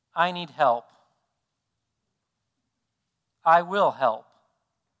I need help. I will help.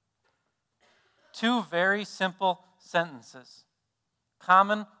 Two very simple sentences.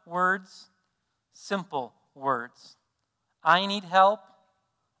 Common words, simple words. I need help.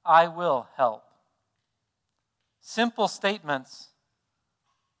 I will help. Simple statements,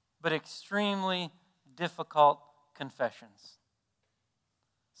 but extremely difficult confessions.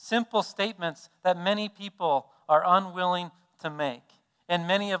 Simple statements that many people are unwilling to make, and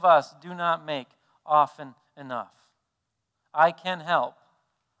many of us do not make often enough. I can help.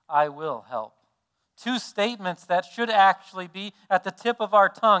 I will help. Two statements that should actually be at the tip of our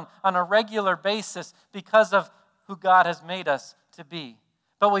tongue on a regular basis because of who God has made us to be.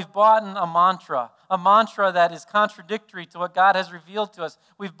 But we've bought a mantra that is contradictory to what God has revealed to us.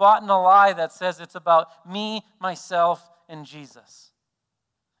 We've bought a lie that says it's about me, myself, and Jesus.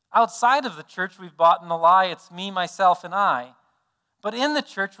 Outside of the church, we've bought a lie, it's me, myself, and I. But in the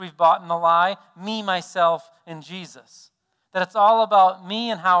church, we've bought a lie, me, myself, and Jesus. That it's all about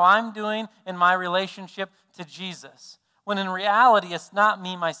me and how I'm doing in my relationship to Jesus. When in reality, it's not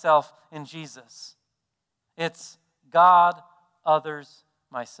me, myself, and Jesus. It's God, others,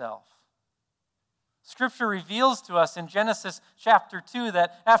 myself. Scripture reveals to us in Genesis chapter 2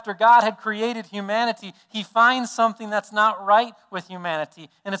 that after God had created humanity, he finds something that's not right with humanity.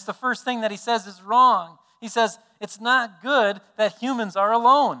 And it's the first thing that he says is wrong. He says, it's not good that humans are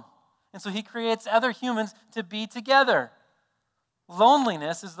alone. And so he creates other humans to be together.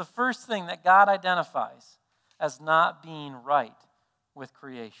 Loneliness is the first thing that God identifies as not being right with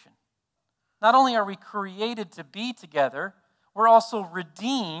creation. Not only are we created to be together, we're also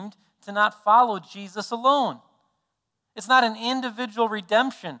redeemed to not follow Jesus alone. It's not an individual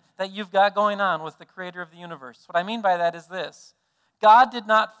redemption that you've got going on with the creator of the universe. What I mean by that is this. God did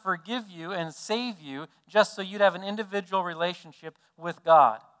not forgive you and save you just so you'd have an individual relationship with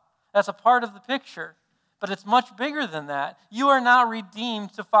God. That's a part of the picture, but it's much bigger than that. You are not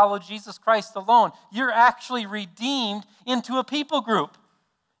redeemed to follow Jesus Christ alone. You're actually redeemed into a people group.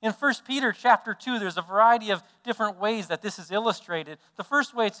 In 1 Peter chapter 2, there's a variety of different ways that this is illustrated. The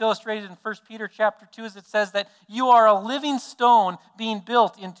first way it's illustrated in 1 Peter chapter 2 is it says that you are a living stone being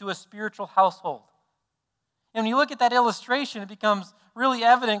built into a spiritual household. And when you look at that illustration, it becomes really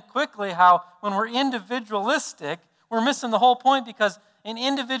evident quickly how when we're individualistic, we're missing the whole point because an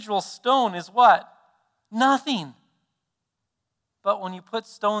individual stone is what? Nothing. But when you put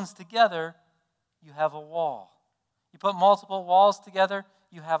stones together, you have a wall. You put multiple walls together,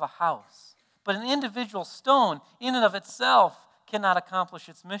 you have a house. But an individual stone, in and of itself, cannot accomplish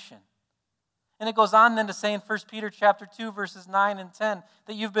its mission. And it goes on then to say in 1 Peter chapter 2, verses 9 and 10,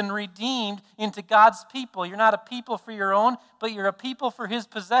 that you've been redeemed into God's people. You're not a people for your own, but you're a people for his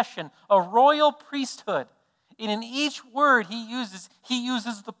possession, a royal priesthood. And in each word he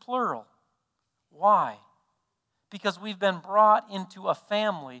uses the plural. Why? Because we've been brought into a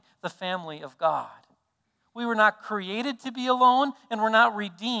family, the family of God. We were not created to be alone, and we're not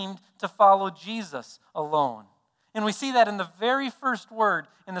redeemed to follow Jesus alone. And we see that in the very first word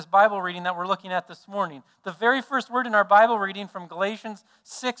in this Bible reading that we're looking at this morning. The very first word in our Bible reading from Galatians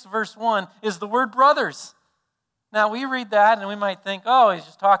 6, verse 1 is the word brothers. Now, we read that and we might think, oh, he's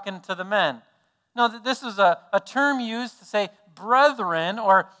just talking to the men. No, this is a term used to say brethren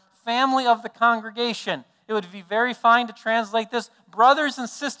or family of the congregation. It would be very fine to translate this brothers and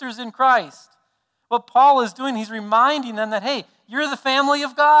sisters in Christ. What Paul is doing, he's reminding them that, hey, you're the family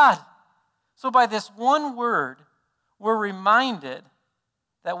of God. So by this one word, we're reminded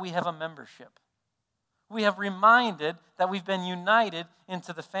that we have a membership. We have reminded that we've been united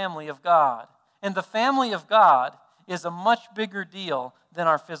into the family of God. And the family of God is a much bigger deal than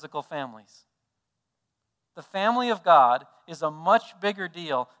our physical families. The family of God is a much bigger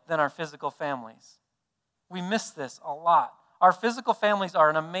deal than our physical families. We miss this a lot. Our physical families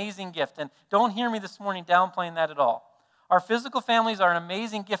are an amazing gift, and don't hear me this morning downplaying that at all. Our physical families are an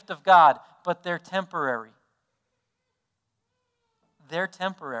amazing gift of God, but they're temporary. They're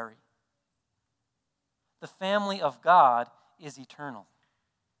temporary. The family of God is eternal.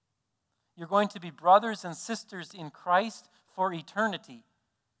 You're going to be brothers and sisters in Christ for eternity.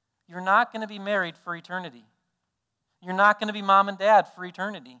 You're not going to be married for eternity. You're not going to be mom and dad for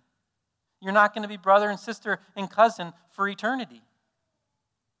eternity. You're not going to be brother and sister and cousin for eternity.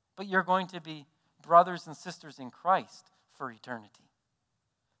 But you're going to be brothers and sisters in Christ for eternity.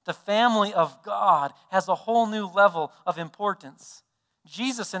 The family of God has a whole new level of importance.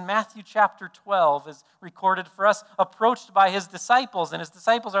 Jesus in Matthew chapter 12 is recorded for us, approached by his disciples. And his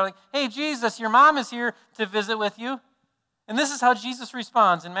disciples are like, hey, Jesus, your mom is here to visit with you. And this is how Jesus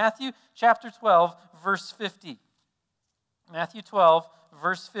responds in Matthew chapter 12, verse 50. Matthew 12,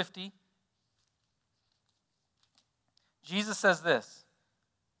 verse 50, Jesus says this,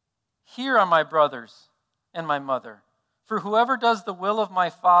 "Here are my brothers and my mother. For whoever does the will of my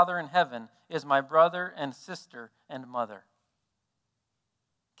Father in heaven is my brother and sister and mother."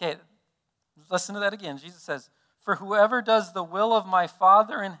 Okay, listen to that again. Jesus says, "For whoever does the will of my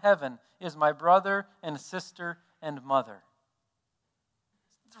Father in heaven is my brother and sister and mother."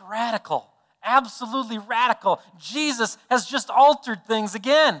 It's radical, absolutely radical. Jesus has just altered things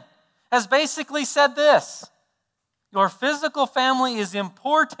again, has basically said this: your physical family is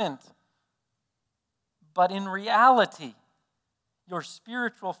important, but in reality, your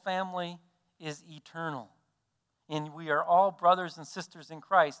spiritual family is eternal. And we are all brothers and sisters in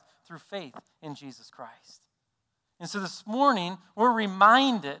Christ through faith in Jesus Christ. And so this morning, we're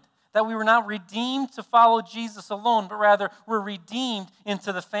reminded that we were not redeemed to follow Jesus alone, but rather we're redeemed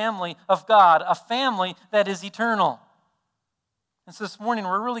into the family of God, a family that is eternal. And so this morning,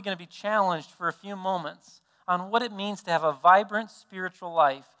 we're really going to be challenged for a few moments on what it means to have a vibrant spiritual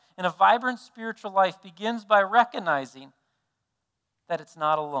life. And a vibrant spiritual life begins by recognizing that it's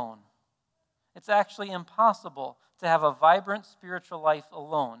not alone. It's actually impossible to have a vibrant spiritual life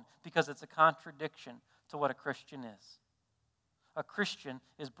alone because it's a contradiction to what a Christian is. A Christian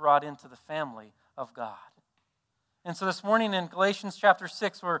is brought into the family of God. And so this morning in Galatians chapter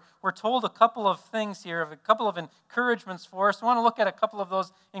 6, we're told a couple of things here, a couple of encouragements for us. I want to look at a couple of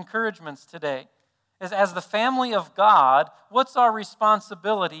those encouragements today. As the family of God, what's our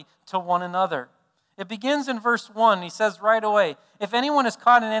responsibility to one another? It begins in verse 1. He says right away, "If anyone is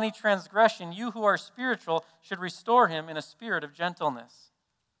caught in any transgression, you who are spiritual should restore him in a spirit of gentleness."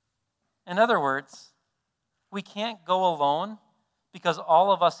 In other words, we can't go alone because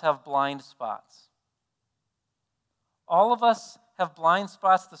all of us have blind spots. All of us have blind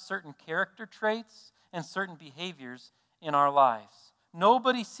spots to certain character traits and certain behaviors in our lives.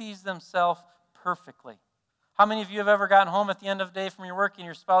 Nobody sees themselves perfectly. How many of you have ever gotten home at the end of the day from your work and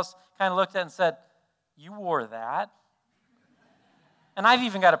your spouse kind of looked at it and said, "You wore that"? And I've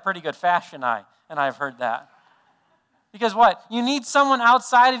even got a pretty good fashion eye, and I've heard that. Because what? You need someone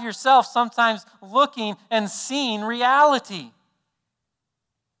outside of yourself sometimes looking and seeing reality.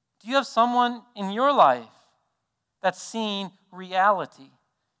 Do you have someone in your life that's seeing reality?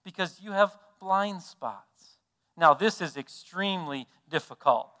 Because you have blind spots. Now, this is extremely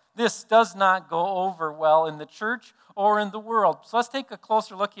difficult. This does not go over well in the church or in the world. So let's take a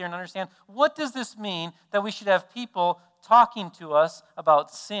closer look here and understand, what does this mean that we should have people talking to us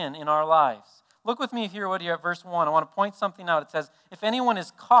about sin in our lives? Look with me here what you're at verse 1. I want to point something out. It says, "If anyone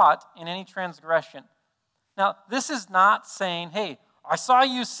is caught in any transgression." Now, this is not saying, "Hey, I saw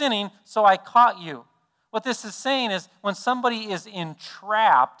you sinning, so I caught you." What this is saying is when somebody is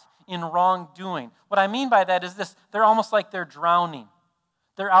entrapped in wrongdoing. What I mean by that is this: they're almost like they're drowning.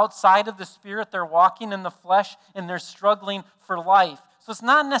 They're outside of the Spirit, they're walking in the flesh, and they're struggling for life. So it's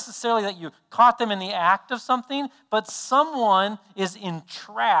not necessarily that you caught them in the act of something, but someone is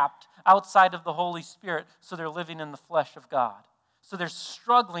entrapped outside of the Holy Spirit, so they're living in the flesh of God. So they're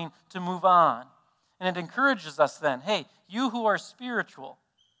struggling to move on. And it encourages us then, hey, you who are spiritual.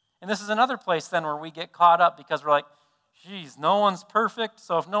 And this is another place then where we get caught up because we're like, geez, no one's perfect,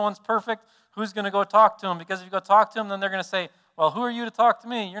 so if no one's perfect, who's going to go talk to them? Because if you go talk to them, then they're going to say, well, who are you to talk to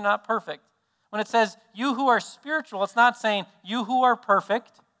me? You're not perfect. When it says you who are spiritual, it's not saying you who are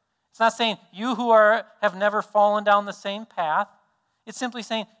perfect. It's not saying you who have never fallen down the same path. It's simply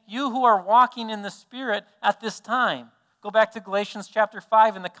saying you who are walking in the Spirit at this time. Go back to Galatians chapter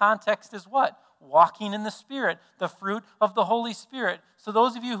 5, and the context is what? Walking in the Spirit, the fruit of the Holy Spirit. So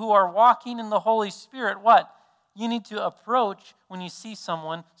those of you who are walking in the Holy Spirit, what? You need to approach when you see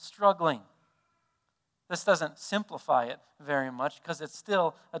someone struggling. This doesn't simplify it very much because it's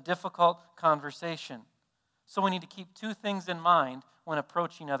still a difficult conversation. So we need to keep two things in mind when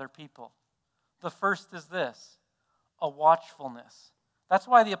approaching other people. The first is this: a watchfulness. That's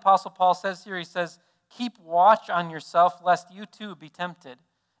why the Apostle Paul says here, he says, keep watch on yourself lest you too be tempted.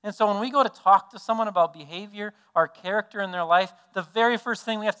 And so when we go to talk to someone about behavior or character in their life, the very first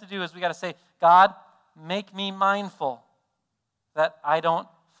thing we have to do is we got to say, God, make me mindful that I don't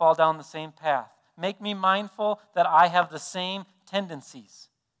fall down the same path. Make me mindful that I have the same tendencies.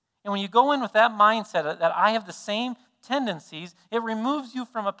 And when you go in with that mindset that I have the same tendencies, it removes you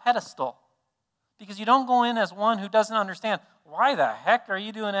from a pedestal. Because you don't go in as one who doesn't understand, why the heck are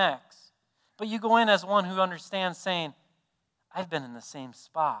you doing X? But you go in as one who understands saying, I've been in the same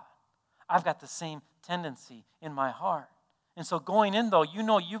spot. I've got the same tendency in my heart. And so going in, though, you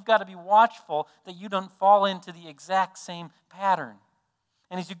know you've got to be watchful that you don't fall into the exact same pattern.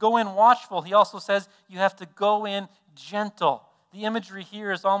 And as you go in watchful, he also says you have to go in gentle. The imagery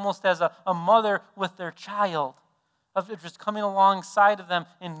here is almost as a mother with their child, of just coming alongside of them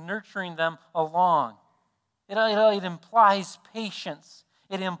and nurturing them along. It implies patience.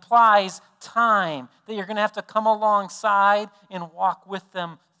 It implies time, that you're going to have to come alongside and walk with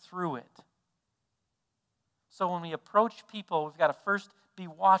them through it. So when we approach people, we've got to first be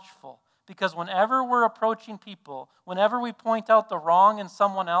watchful. Because whenever we're approaching people, whenever we point out the wrong in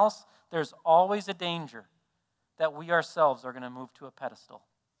someone else, there's always a danger that we ourselves are going to move to a pedestal.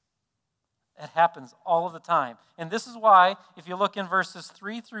 It happens all of the time. And this is why, if you look in verses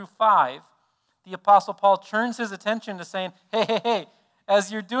 3 through 5, the Apostle Paul turns his attention to saying, hey,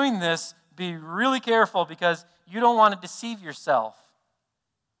 as you're doing this, be really careful because you don't want to deceive yourself.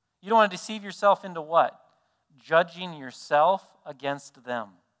 You don't want to deceive yourself into what? Judging yourself against them.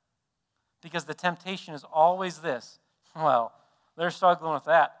 Because the temptation is always this. Well, they're struggling with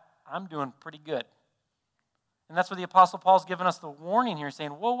that. I'm doing pretty good. And that's where the Apostle Paul's given us the warning here,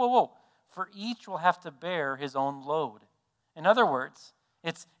 saying, whoa. For each will have to bear his own load. In other words,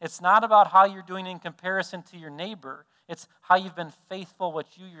 it's not about how you're doing in comparison to your neighbor. It's how you've been faithful,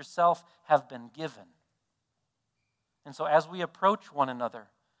 what you yourself have been given. And so as we approach one another,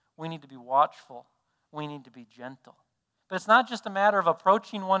 we need to be watchful. We need to be gentle. But it's not just a matter of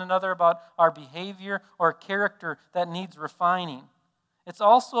approaching one another about our behavior or character that needs refining. It's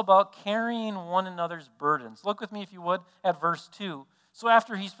also about carrying one another's burdens. Look with me, if you would, at verse 2. So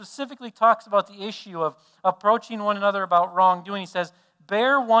after he specifically talks about the issue of approaching one another about wrongdoing, he says,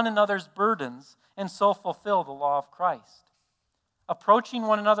 bear one another's burdens and so fulfill the law of Christ. Approaching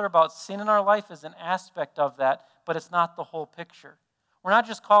one another about sin in our life is an aspect of that, but it's not the whole picture. We're not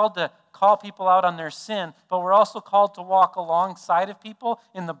just called to call people out on their sin, but we're also called to walk alongside of people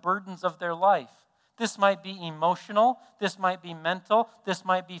in the burdens of their life. This might be emotional, this might be mental, this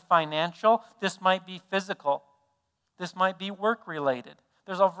might be financial, this might be physical. This might be work-related.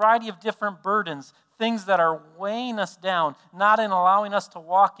 There's a variety of different burdens, things that are weighing us down, not in allowing us to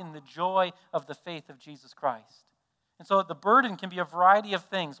walk in the joy of the faith of Jesus Christ. And so the burden can be a variety of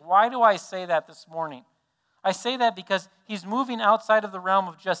things. Why do I say that this morning? I say that because he's moving outside of the realm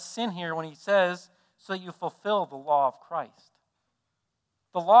of just sin here when he says, so that you fulfill the law of Christ.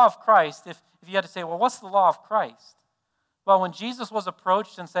 The law of Christ, if you had to say, well, what's the law of Christ? Well, when Jesus was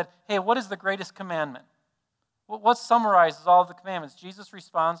approached and said, hey, what is the greatest commandment? What summarizes all of the commandments? Jesus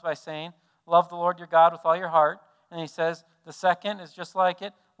responds by saying, love the Lord your God with all your heart. And he says, the second is just like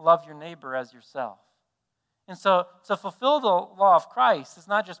it, love your neighbor as yourself. And so to fulfill the law of Christ is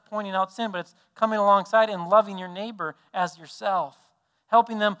not just pointing out sin, but it's coming alongside and loving your neighbor as yourself,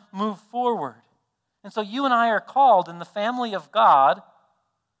 helping them move forward. And so you and I are called in the family of God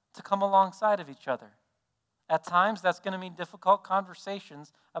to come alongside of each other. At times, that's going to mean difficult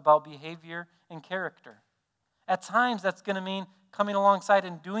conversations about behavior and character. At times, that's going to mean coming alongside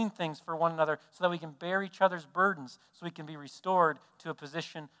and doing things for one another so that we can bear each other's burdens, so we can be restored to a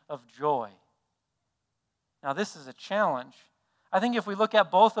position of joy. Now, this is a challenge. I think if we look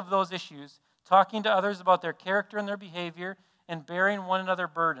at both of those issues, talking to others about their character and their behavior and bearing one another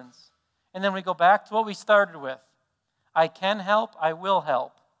burdens, and then we go back to what we started with, I can help, I will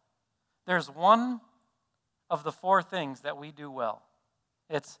help. There's one of the four things that we do well.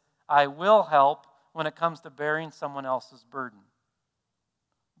 It's I will help when it comes to bearing someone else's burden.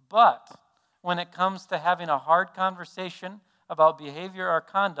 But when it comes to having a hard conversation about behavior or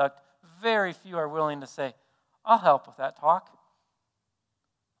conduct, very few are willing to say, I'll help with that talk.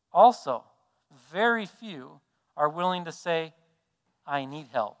 Also, very few are willing to say, I need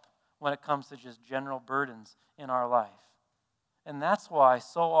help when it comes to just general burdens in our life. And that's why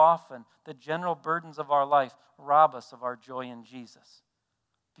so often the general burdens of our life rob us of our joy in Jesus.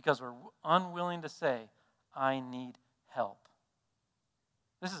 Because we're unwilling to say, I need help.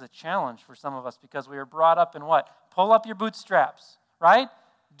 This is a challenge for some of us because we are brought up in what? Pull up your bootstraps, right?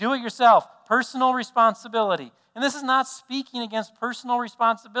 Do it yourself. Personal responsibility. And this is not speaking against personal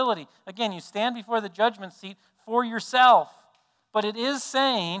responsibility. Again, you stand before the judgment seat for yourself. But it is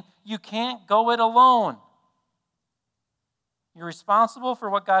saying you can't go it alone. You're responsible for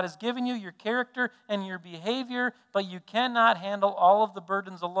what God has given you, your character and your behavior, but you cannot handle all of the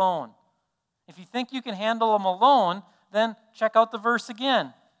burdens alone. If you think you can handle them alone, then check out the verse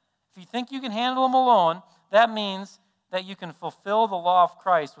again. If you think you can handle them alone, that means that you can fulfill the law of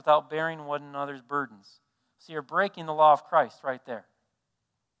Christ without bearing one another's burdens. So you're breaking the law of Christ right there.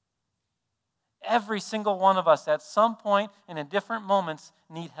 Every single one of us at some point and in different moments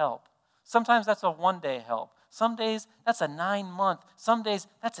need help. Sometimes that's a one-day help. Some days, that's a 9-month. Some days,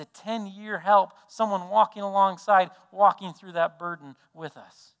 that's a 10-year help. Someone walking alongside, walking through that burden with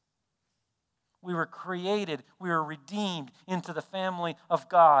us. We were created, we were redeemed into the family of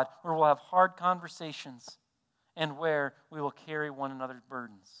God, where we'll have hard conversations and where we will carry one another's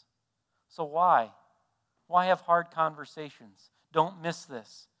burdens. So why? Why have hard conversations? Don't miss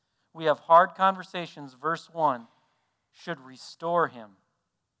this. We have hard conversations, verse 1, should restore him.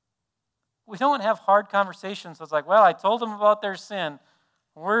 We don't have hard conversations. So it's like, well, I told them about their sin.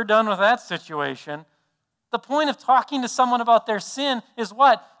 We're done with that situation. The point of talking to someone about their sin is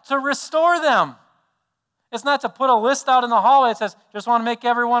what? To restore them. It's not to put a list out in the hallway that says, just want to make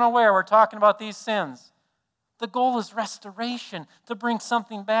everyone aware we're talking about these sins. The goal is restoration, to bring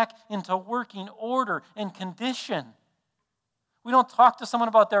something back into working order and condition. We don't talk to someone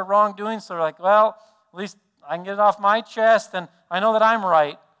about their wrongdoing, so they're like, well, at least I can get it off my chest and I know that I'm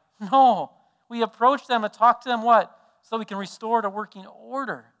right. No. We approach them and talk to them what? So we can restore to working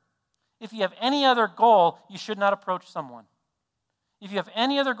order. If you have any other goal, you should not approach someone. If you have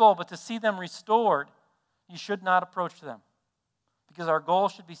any other goal but to see them restored, you should not approach them. Because our goal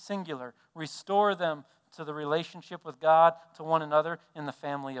should be singular. Restore them to the relationship with God, to one another in the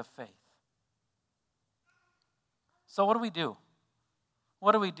family of faith. So what do we do?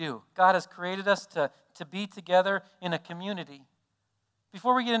 What do we do? God has created us to be together in a community.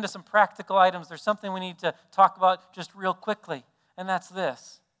 Before we get into some practical items, there's something we need to talk about just real quickly, and that's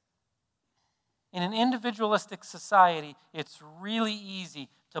this. In an individualistic society, it's really easy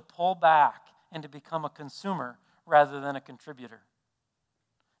to pull back and to become a consumer rather than a contributor.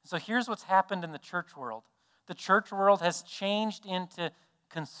 So here's what's happened in the church world. The church world has changed into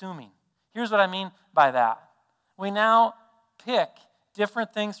consuming. Here's what I mean by that. We now pick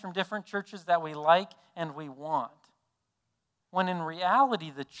different things from different churches that we like and we want. When in reality,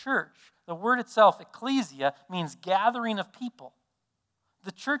 the church, the word itself, ecclesia, means gathering of people.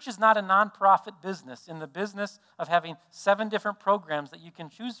 The church is not a nonprofit business in the business of having 7 different programs that you can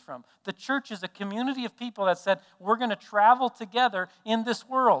choose from. The church is a community of people that said, we're going to travel together in this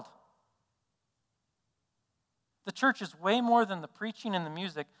world. The church is way more than the preaching and the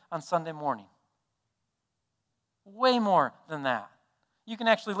music on Sunday morning. Way more than that. You can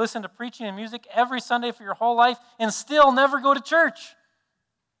actually listen to preaching and music every Sunday for your whole life and still never go to church.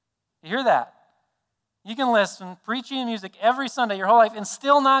 You hear that? You can listen to preaching and music every Sunday your whole life and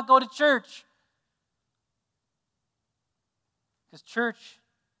still not go to church. Because church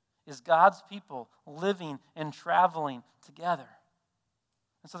is God's people living and traveling together.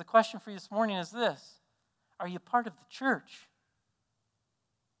 And so the question for you this morning is this. Are you part of the church?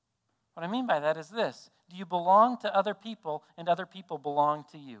 What I mean by that is this. Do you belong to other people and other people belong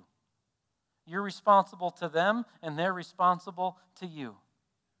to you? You're responsible to them and they're responsible to you.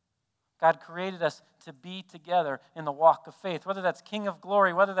 God created us to be together in the walk of faith, whether that's King of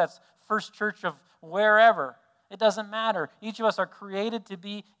Glory, whether that's First Church of wherever. It doesn't matter. Each of us are created to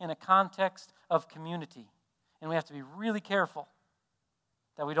be in a context of community. And we have to be really careful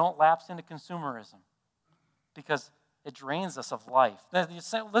that we don't lapse into consumerism because it drains us of life. Now,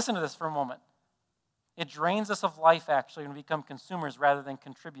 listen to this for a moment. It drains us of life, actually, when we become consumers rather than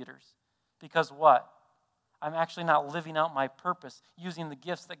contributors. Because what? I'm actually not living out my purpose, using the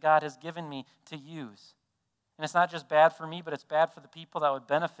gifts that God has given me to use. And it's not just bad for me, but it's bad for the people that would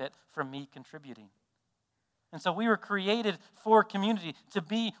benefit from me contributing. And so we were created for community, to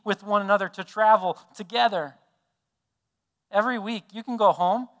be with one another, to travel together. Every week, you can go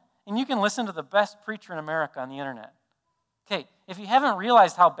home and you can listen to the best preacher in America on the internet. Okay, if you haven't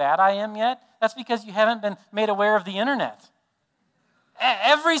realized how bad I am yet, that's because you haven't been made aware of the internet.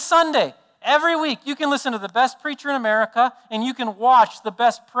 Every Sunday, every week, you can listen to the best preacher in America and you can watch the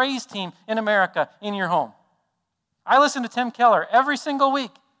best praise team in America in your home. I listen to Tim Keller every single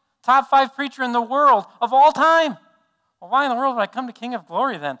week. Top 5 preacher in the world of all time. Well, why in the world would I come to King of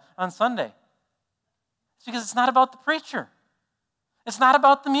Glory then on Sunday? It's because it's not about the preacher. It's not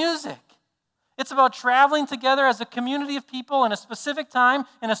about the music. It's about traveling together as a community of people in a specific time,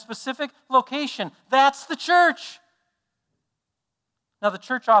 in a specific location. That's the church. Now, the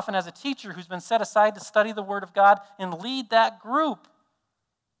church often has a teacher who's been set aside to study the Word of God and lead that group.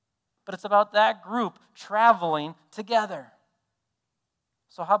 But it's about that group traveling together.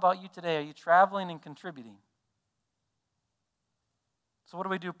 So how about you today? Are you traveling and contributing? So what do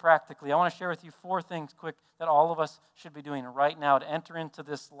we do practically? I want to share with you 4 things quick that all of us should be doing right now to enter into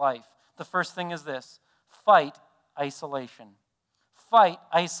this life. The first thing is this: fight isolation. Fight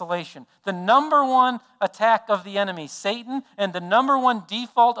isolation. The number one attack of the enemy, Satan, and the number one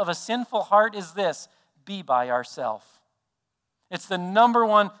default of a sinful heart is this: be by ourselves. It's the number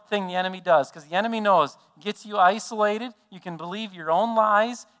one thing the enemy does, because the enemy knows, gets you isolated, you can believe your own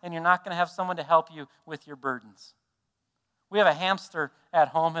lies, and you're not going to have someone to help you with your burdens. We have a hamster at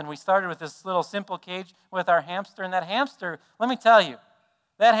home, and we started with this little simple cage with our hamster, and that hamster, let me tell you,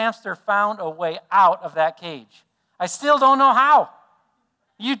 that hamster found a way out of that cage. I still don't know how.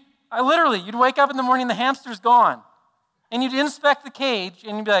 You'd wake up in the morning, the hamster's gone. And you'd inspect the cage,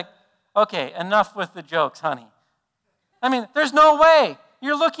 and you'd be like, okay, enough with the jokes, honey. I mean, there's no way.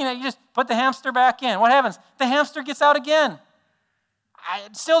 You're looking at, you just put the hamster back in. What happens? The hamster gets out again. I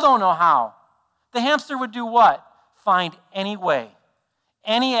still don't know how. The hamster would do what? Find any way,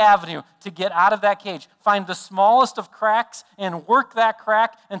 any avenue to get out of that cage. Find the smallest of cracks and work that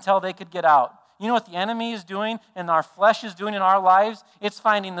crack until they could get out. You know what the enemy is doing and our flesh is doing in our lives? It's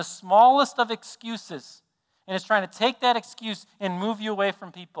finding the smallest of excuses. And it's trying to take that excuse and move you away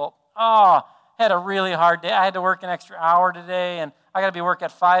from people. Oh, had a really hard day. I had to work an extra hour today, and I got to be work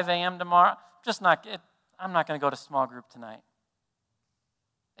at 5 a.m. tomorrow. I'm not going to go to small group tonight.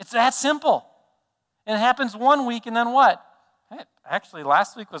 It's that simple. And it happens one week, and then what? Hey, actually,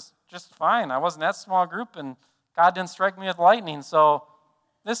 last week was just fine. I wasn't at small group, and God didn't strike me with lightning. So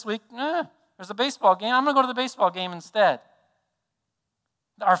this week, there's a baseball game. I'm going to go to the baseball game instead.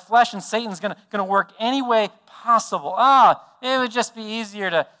 Our flesh and Satan's going to work any way possible. It would just be easier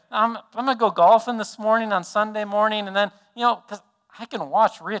to, I'm going to go golfing this morning on Sunday morning, and then, because I can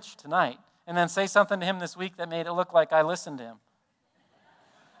watch Rich tonight and then say something to him this week that made it look like I listened to him.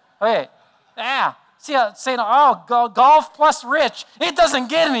 Okay, see how saying, golf plus Rich, it doesn't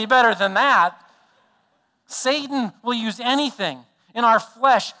get any better than that. Satan will use anything, and our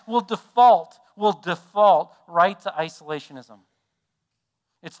flesh will default right to isolationism.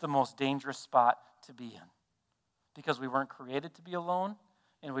 It's the most dangerous spot to be in because we weren't created to be alone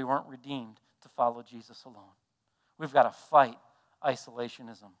and we weren't redeemed to follow Jesus alone. We've got to fight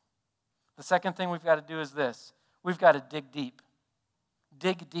isolationism. The second thing we've got to do is this. We've got to dig deep.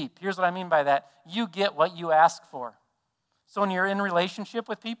 Dig deep. Here's what I mean by that. You get what you ask for. So when you're in relationship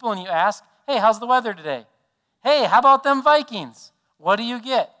with people and you ask, hey, how's the weather today? Hey, how about them Vikings? What do you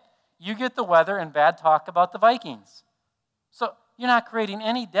get? You get the weather and bad talk about the Vikings. So you're not creating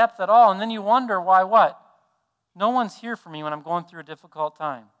any depth at all, and then you wonder why what? No one's here for me when I'm going through a difficult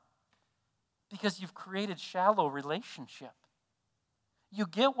time. Because you've created shallow relationship. You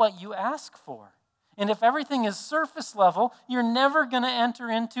get what you ask for. And if everything is surface level, you're never going to enter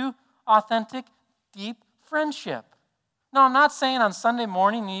into authentic, deep friendship. No, I'm not saying on Sunday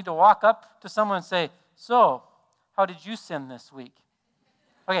morning you need to walk up to someone and say, so, how did you sin this week?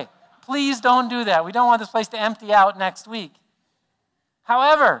 Okay, please don't do that. We don't want this place to empty out next week.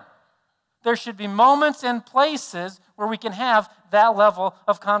 However, there should be moments and places where we can have that level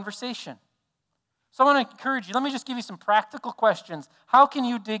of conversation. So I want to encourage you. Let me just give you some practical questions. How can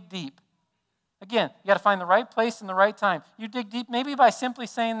you dig deep? Again, you got to find the right place and the right time. You dig deep maybe by simply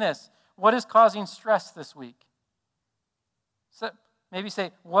saying this. What is causing stress this week? So maybe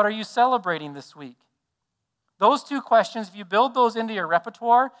say, what are you celebrating this week? Those two questions, if you build those into your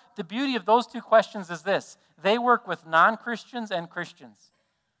repertoire, the beauty of those two questions is this. They work with non-Christians and Christians.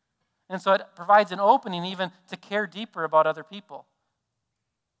 And so it provides an opening even to care deeper about other people.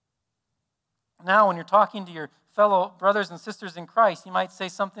 Now, when you're talking to your fellow brothers and sisters in Christ, you might say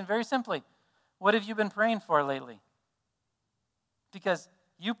something very simply. What have you been praying for lately? Because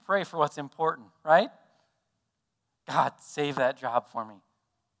you pray for what's important, right? God, save that job for me.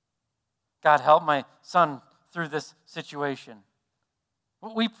 God, help my son through this situation.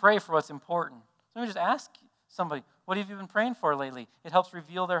 We pray for what's important. So let me just ask somebody, what have you been praying for lately? It helps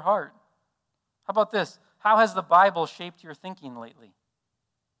reveal their heart. How about this? How has the Bible shaped your thinking lately?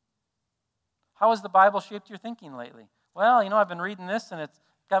 How has the Bible shaped your thinking lately? Well, I've been reading this and it's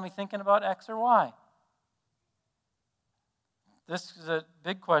got me thinking about X or Y. This is a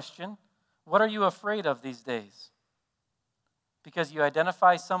big question. What are you afraid of these days? Because you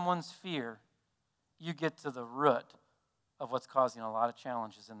identify someone's fear, you get to the root of what's causing a lot of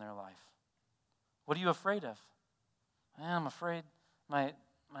challenges in their life. What are you afraid of? I'm afraid my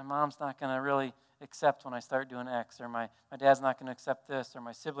mom's not going to really accept when I start doing X, or my dad's not going to accept this, or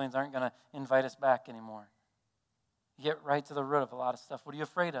my siblings aren't going to invite us back anymore. You get right to the root of a lot of stuff. What are you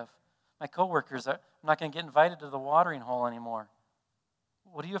afraid of? My coworkers, I'm not going to get invited to the watering hole anymore.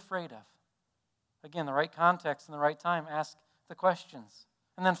 What are you afraid of? Again, the right context and the right time, ask the questions.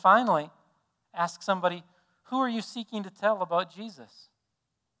 And then finally, ask somebody, who are you seeking to tell about Jesus?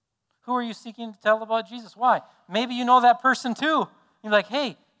 Who are you seeking to tell about Jesus? Why? Maybe you know that person too. You're like,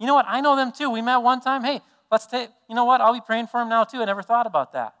 hey, you know what? I know them too. We met one time. Hey, you know what? I'll be praying for them now too. I never thought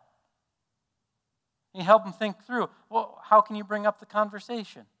about that. You help them think through, well, how can you bring up the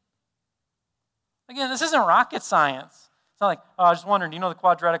conversation? Again, this isn't rocket science. It's not like, I was just wondering, do you know the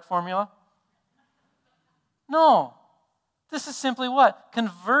quadratic formula? No. This is simply what?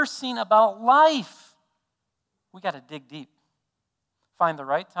 Conversing about life. We got to dig deep. Find the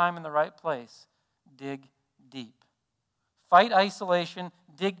right time and the right place. Dig deep. Fight isolation,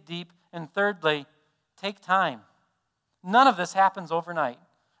 dig deep, and thirdly, take time. None of this happens overnight.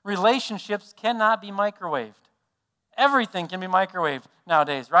 Relationships cannot be microwaved. Everything can be microwaved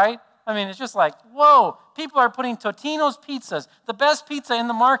nowadays, right? I mean, it's just like, whoa, people are putting Totino's pizzas, the best pizza in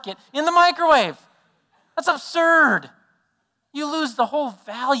the market, in the microwave. That's absurd. You lose the whole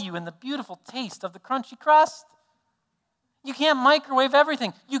value and the beautiful taste of the crunchy crust. You can't microwave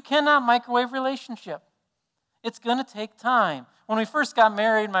everything. You cannot microwave relationship. It's going to take time. When we first got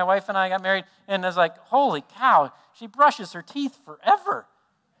married, my wife and I got married, and I was like, holy cow, she brushes her teeth forever.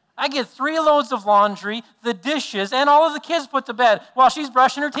 I get 3 loads of laundry, the dishes, and all of the kids put to bed while she's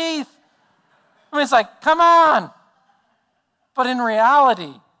brushing her teeth. I mean, it's like, come on. But in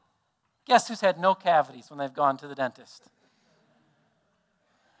reality, guess who's had no cavities when they've gone to the dentist?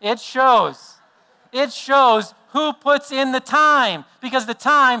 It shows. It shows who puts in the time, because the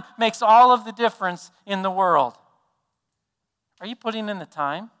time makes all of the difference in the world. Are you putting in the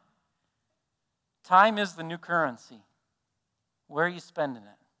time? Time is the new currency. Where are you spending it?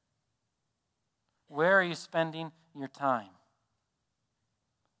 Where are you spending your time?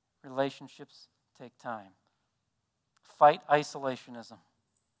 Relationships take time. Fight isolationism.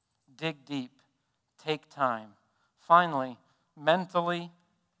 Dig deep. Take time. Finally, mentally,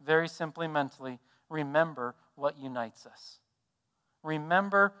 very simply mentally, remember what unites us.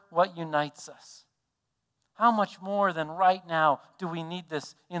 Remember what unites us. How much more than right now do we need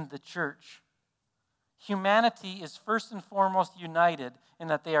this in the church? Humanity is first and foremost united in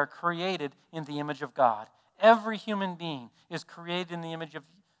that they are created in the image of God. Every human being is created in the image of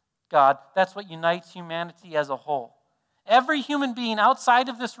God. That's what unites humanity as a whole. Every human being outside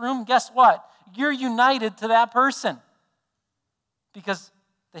of this room, guess what? You're united to that person because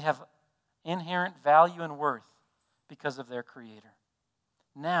they have inherent value and worth because of their Creator.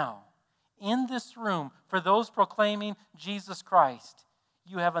 Now, in this room, for those proclaiming Jesus Christ,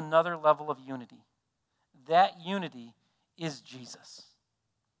 you have another level of unity. That unity is Jesus.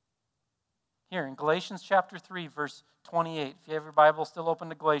 Here in Galatians chapter 3, verse 28, if you have your Bible still open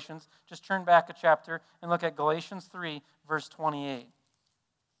to Galatians, just turn back a chapter and look at Galatians 3, verse 28.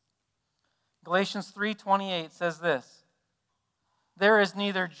 Galatians 3:28 says this: "There is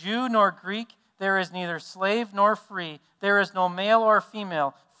neither Jew nor Greek, there is neither slave nor free, there is no male or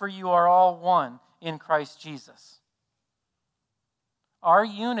female, for you are all one in Christ Jesus." Our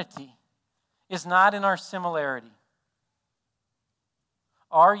unity is not in our similarity.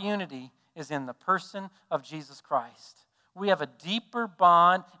 Our unity is in the person of Jesus Christ. We have a deeper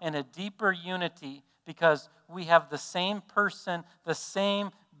bond and a deeper unity because we have the same person, the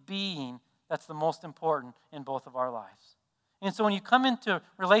same being. That's the most important in both of our lives. And so when you come into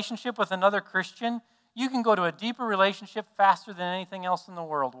relationship with another Christian, you can go to a deeper relationship faster than anything else in the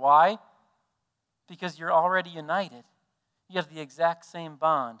world. Why? Because you're already united. You have the exact same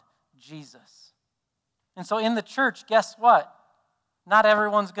bond, Jesus. And so in the church, guess what? Not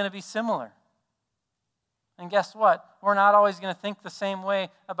everyone's going to be similar. And guess what? We're not always going to think the same way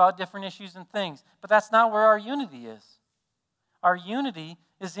about different issues and things. But that's not where our unity is. Our unity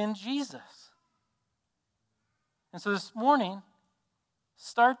is in Jesus. And so this morning,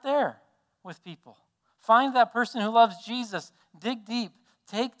 start there with people. Find that person who loves Jesus. Dig deep.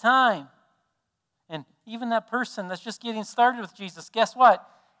 Take time. And even that person that's just getting started with Jesus, guess what?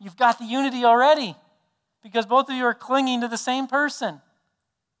 You've got the unity already because both of you are clinging to the same person.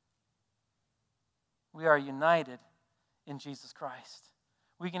 We are united in Jesus Christ.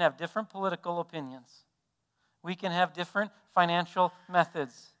 We can have different political opinions. We can have different financial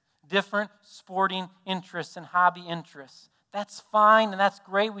methods, different sporting interests and hobby interests. That's fine and that's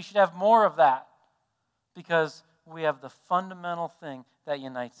great. We should have more of that because we have the fundamental thing that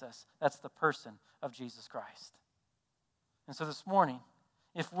unites us. That's the person of Jesus Christ. And so this morning,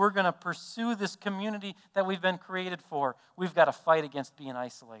 if we're going to pursue this community that we've been created for, we've got to fight against being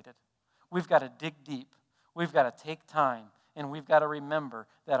isolated. We've got to dig deep. We've got to take time. And we've got to remember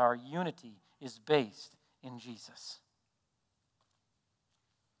that our unity is based in Jesus.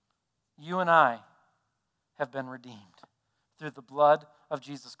 You and I have been redeemed through the blood of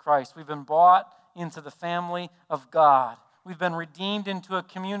Jesus Christ. We've been brought into the family of God. We've been redeemed into a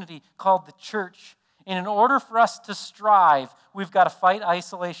community called the church. And in order for us to strive, we've got to fight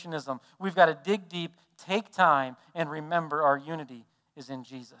isolationism. We've got to dig deep, take time, and remember our unity is in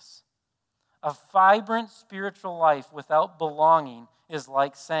Jesus. A vibrant spiritual life without belonging is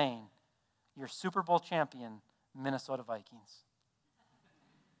like saying, "You're Super Bowl champion, Minnesota Vikings."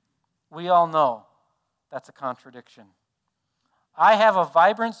 We all know that's a contradiction. I have a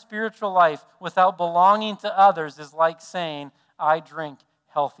vibrant spiritual life without belonging to others is like saying, I drink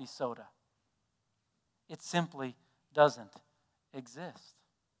healthy soda. It simply doesn't exist.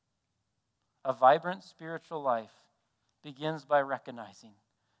 A vibrant spiritual life begins by recognizing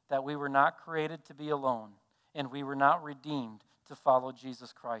that we were not created to be alone, and we were not redeemed to follow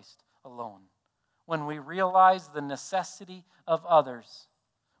Jesus Christ alone. When we realize the necessity of others,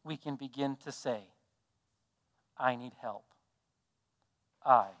 we can begin to say, I need help.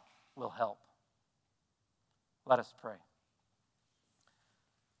 I will help. Let us pray.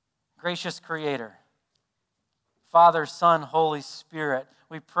 Gracious Creator, Father, Son, Holy Spirit,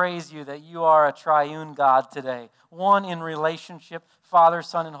 we praise you that you are a triune God today, one in relationship, Father,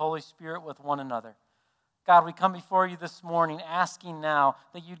 Son, and Holy Spirit with one another. God, we come before you this morning asking now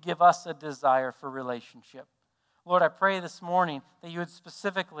that you'd give us a desire for relationship. Lord, I pray this morning that you would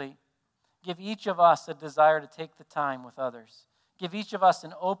specifically give each of us a desire to take the time with others. Give each of us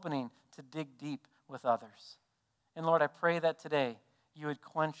an opening to dig deep with others. And Lord, I pray that today you would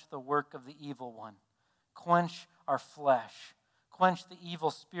quench the work of the evil one. Quench our flesh. Quench the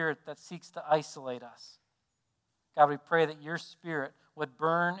evil spirit that seeks to isolate us. God, we pray that your Spirit would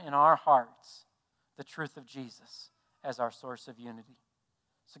burn in our hearts the truth of Jesus as our source of unity.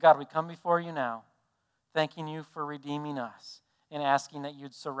 So God, we come before you now, thanking you for redeeming us and asking that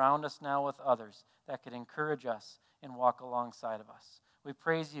you'd surround us now with others that could encourage us and walk alongside of us. We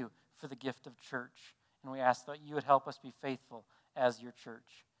praise you for the gift of church, and we ask that you would help us be faithful as your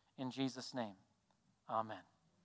church. In Jesus' name, amen.